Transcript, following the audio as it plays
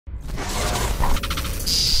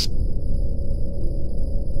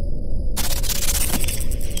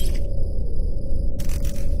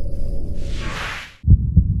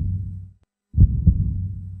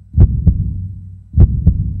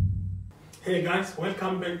Hey guys,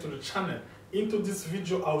 welcome back to the channel. Into this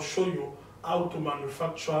video I'll show you how to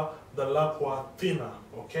manufacture the Lacquer Thinner.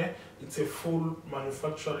 Okay, it's a full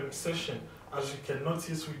manufacturing session. As you can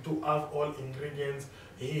notice, we do have all ingredients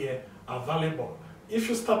here available. If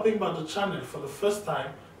you're stopping by the channel for the first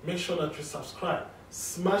time, make sure that you subscribe.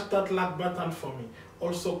 Smash that like button for me.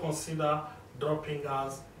 Also consider dropping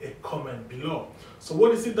us a comment below. So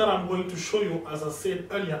what is it that I'm going to show you? As I said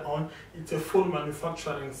earlier on, it's a full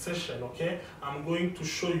manufacturing session. Okay, I'm going to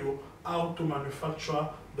show you how to manufacture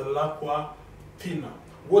the Lacquer Thinner.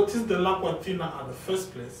 What is the Lacquer Thinner at the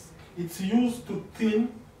first place? It's used to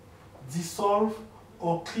thin, dissolve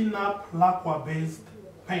or clean up lacquer based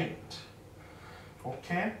paint.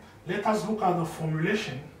 Okay, let us look at the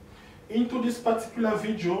formulation. Into this particular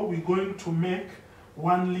video we're going to make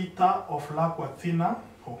 1 liter of Lacquer Thinner.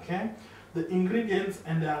 Okay, the ingredients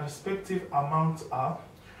and their respective amounts are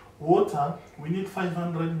water. We need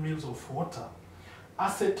 500 ml of water,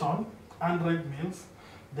 acetone 100 ml,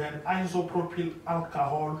 then isopropyl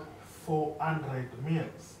alcohol 400 ml.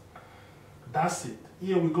 That's it.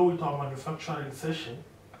 Here we go with our manufacturing session.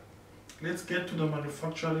 Let's get to the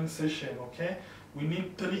manufacturing session. Okay, we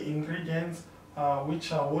need 3 ingredients,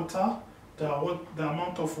 which are water. The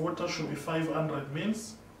amount of water should be 500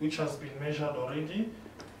 ml, which has been measured already.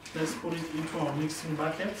 Let's put it into our mixing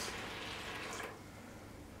bucket.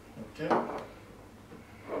 Okay,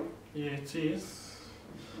 here it is.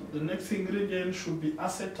 The next ingredient should be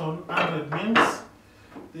acetone 100 ml.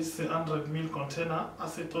 This is a 100 ml container.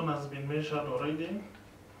 Acetone has been measured already.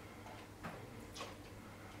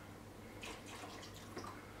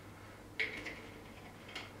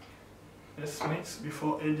 Let's mix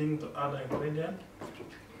before adding the other ingredient.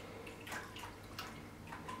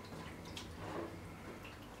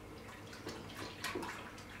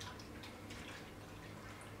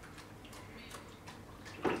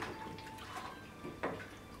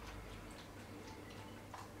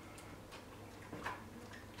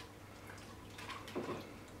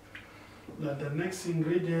 Now the next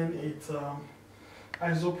ingredient is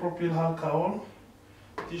isopropyl alcohol.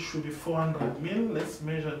 This should be 400 ml. Let's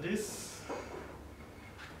measure this.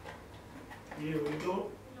 Here we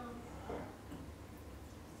go.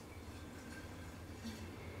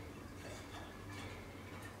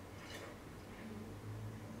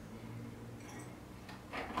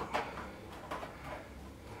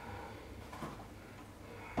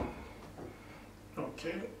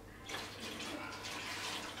 Okay.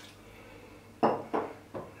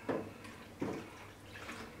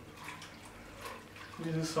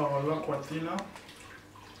 This is our Lacquer Thinner.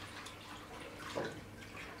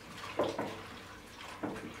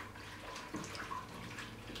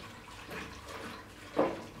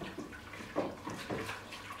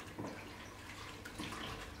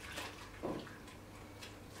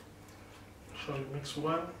 So you mix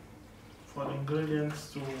one for the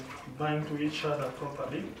ingredients to bind to each other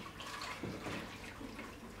properly.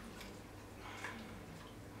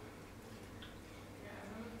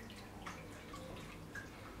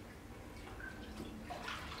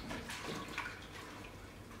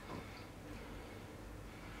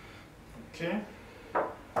 Okay,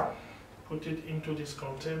 put it into this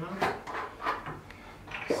container.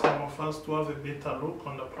 Some of us to have a better look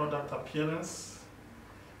on the product appearance.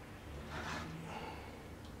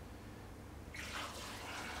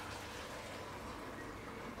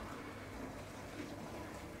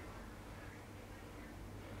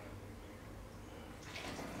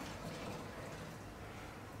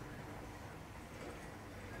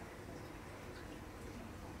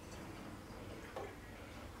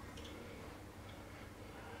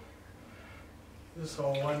 This is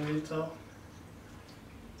our 1 liter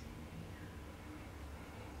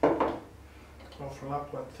of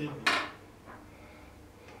Lacquer Thinner.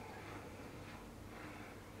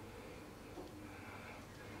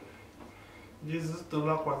 This is the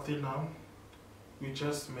Lacquer Thinner we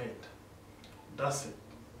just made. That's it.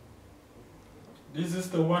 This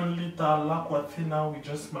is the 1 liter Lacquer Thinner we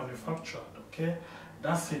just manufactured. Okay,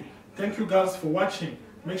 that's it. Thank you guys for watching.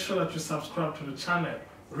 Make sure that you subscribe to the channel.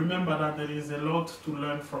 Remember that there is a lot to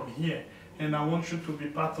learn from here, and I want you to be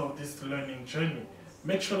part of this learning journey.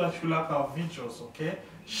 Make sure that you like our videos, okay?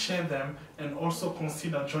 Share them, and also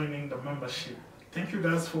consider joining the membership. Thank you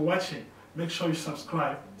guys for watching. Make sure you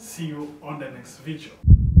subscribe. See you on the next video.